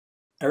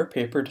Our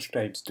paper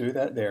describes Do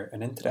That There,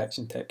 an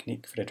interaction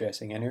technique for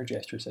addressing inner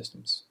gesture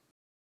systems.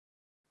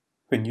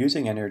 When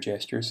using inner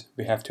gestures,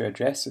 we have to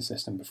address the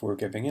system before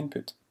giving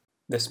input.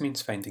 This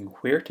means finding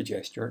where to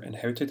gesture and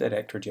how to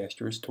direct our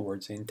gestures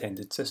towards the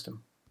intended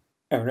system.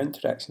 Our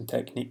interaction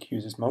technique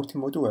uses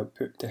multimodal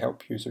output to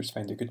help users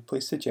find a good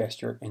place to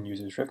gesture and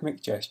uses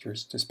rhythmic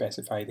gestures to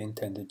specify the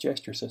intended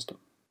gesture system.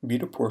 We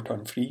report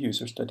on 3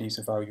 user studies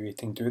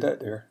evaluating Do That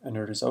There, and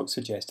our results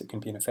suggest it can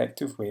be an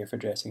effective way of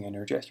addressing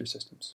inner gesture systems.